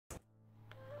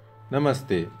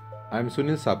Namaste, I am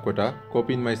Sunil Sapkota,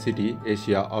 Kopi in my city,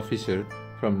 Asia officer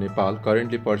from Nepal,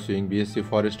 currently pursuing BSc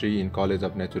Forestry in College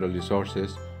of Natural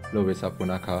Resources, Lovesa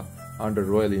Punakha, under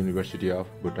Royal University of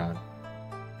Bhutan.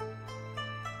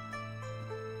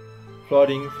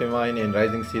 Flooding, famine and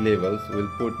rising sea levels will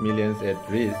put millions at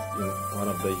risk in one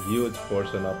of the huge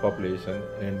portion of population,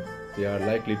 and they are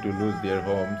likely to lose their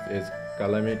homes as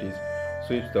calamities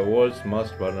sweeps the world's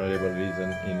most vulnerable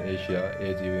region in Asia,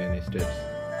 as UN states.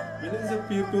 Millions of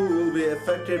people will be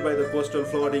affected by the coastal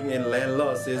flooding and land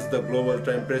loss as the global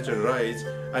temperature rise,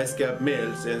 ice cap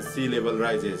melts and sea level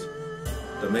rises.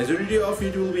 The majority of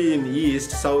it will be in East,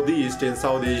 Southeast and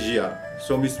South Asia.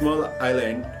 Some small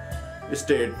island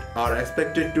states are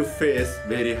expected to face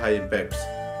very high impacts.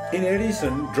 In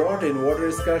addition, drought and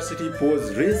water scarcity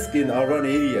pose risk in urban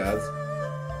areas,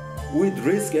 with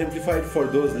risk amplified for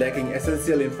those lacking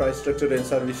essential infrastructure and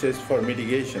services for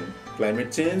mitigation.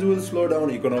 Climate change will slow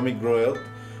down economic growth,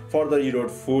 further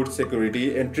erode food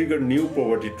security, and trigger new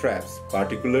poverty traps,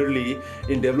 particularly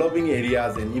in developing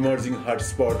areas and emerging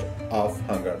hotspots of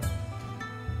hunger.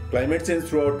 Climate change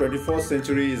throughout the 21st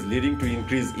century is leading to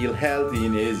increased ill health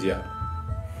in Asia.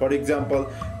 For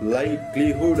example,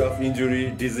 likelihood of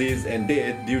injury, disease, and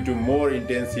death due to more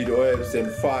intense heat waves and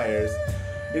fires,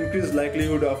 increased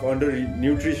likelihood of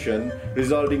undernutrition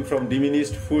resulting from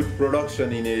diminished food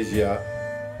production in Asia,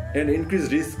 and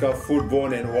increased risk of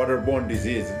foodborne and waterborne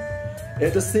disease.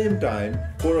 At the same time,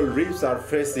 coral reefs are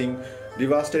facing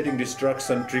devastating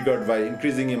destruction triggered by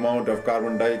increasing amount of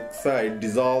carbon dioxide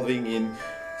dissolving in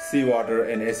seawater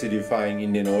and acidifying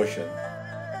Indian Ocean.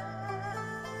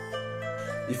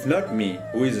 If not me,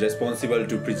 who is responsible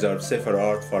to preserve safer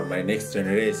earth for my next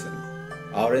generation?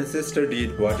 Our ancestor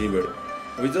did whatever.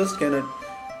 We just cannot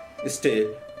stay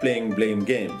playing blame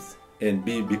games and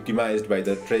be victimized by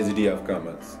the tragedy of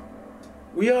commons.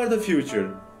 We are the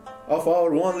future of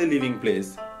our only living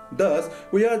place. Thus,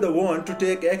 we are the one to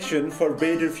take action for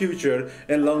better future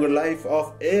and longer life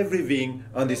of every being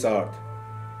on this earth.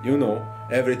 You know,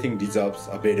 everything deserves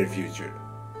a better future.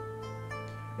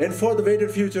 And for the better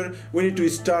future, we need to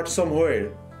start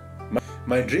somewhere.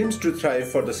 My dreams to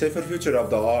thrive for the safer future of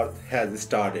the earth has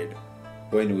started.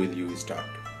 When will you start?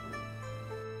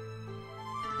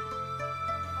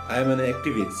 I am an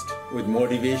activist with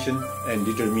motivation and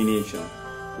determination.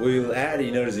 We will add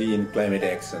energy in climate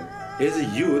action. As a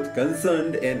youth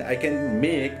concerned, and I can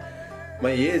make my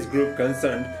age group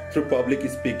concerned through public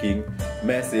speaking,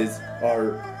 message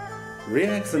or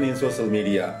reaction in social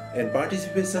media and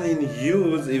participation in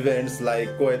huge events like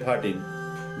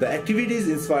COE13. The activities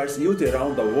inspires youth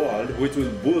around the world, which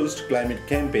will boost climate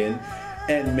campaign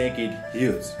and make it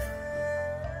huge.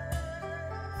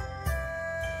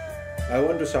 I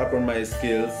want to sharpen my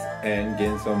skills and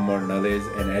gain some more knowledge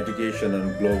and education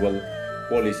on global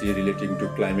policy relating to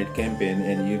climate campaign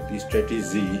and youth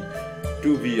strategy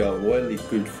to be a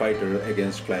well-equipped fighter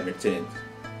against climate change.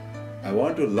 I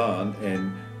want to learn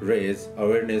and raise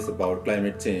awareness about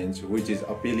climate change, which is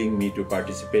appealing me to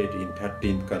participate in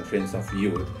 13th Conference of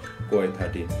Youth,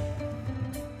 COE13.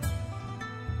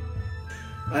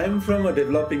 I am from a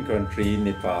developing country,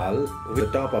 Nepal,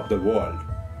 the top of the world,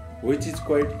 which is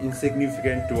quite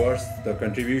insignificant towards the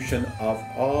contribution of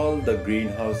all the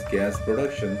greenhouse gas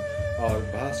production or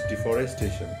vast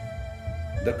deforestation.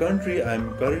 The country I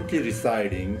am currently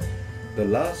residing, the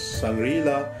last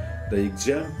Shangri-La, the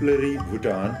exemplary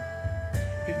Bhutan,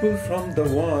 people from the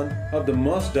one of the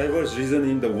most diverse region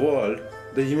in the world,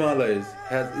 the Himalayas,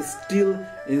 has still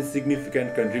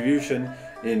insignificant contribution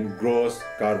in gross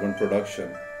carbon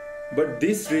production. But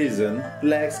this region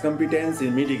lacks competence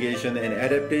in mitigation and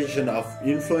adaptation of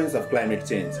influence of climate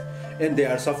change, and they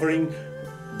are suffering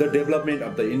the development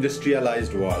of the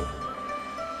industrialized world.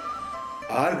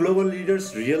 Are global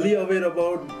leaders really aware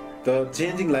about the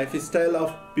changing lifestyle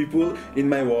of people in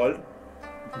my world?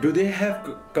 Do they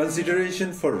have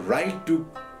consideration for right to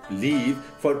live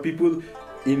for people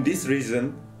in this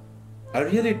region? I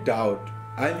really doubt.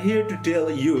 I'm here to tell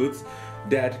youths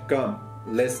that come,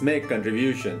 let's make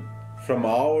contribution from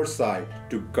our side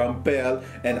to compel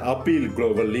and appeal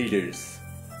global leaders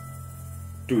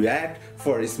to act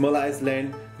for small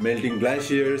island, melting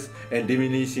glaciers and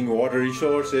diminishing water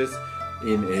resources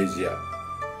in Asia.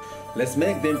 Let's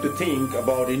make them to think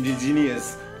about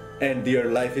indigenous and their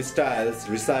lifestyles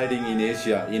residing in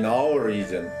Asia, in our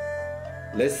region.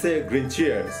 Let's say green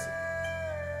cheers.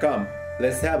 Come,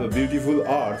 let's have a beautiful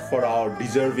earth for our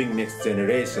deserving next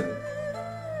generation.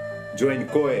 Join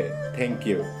COE. Thank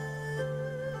you.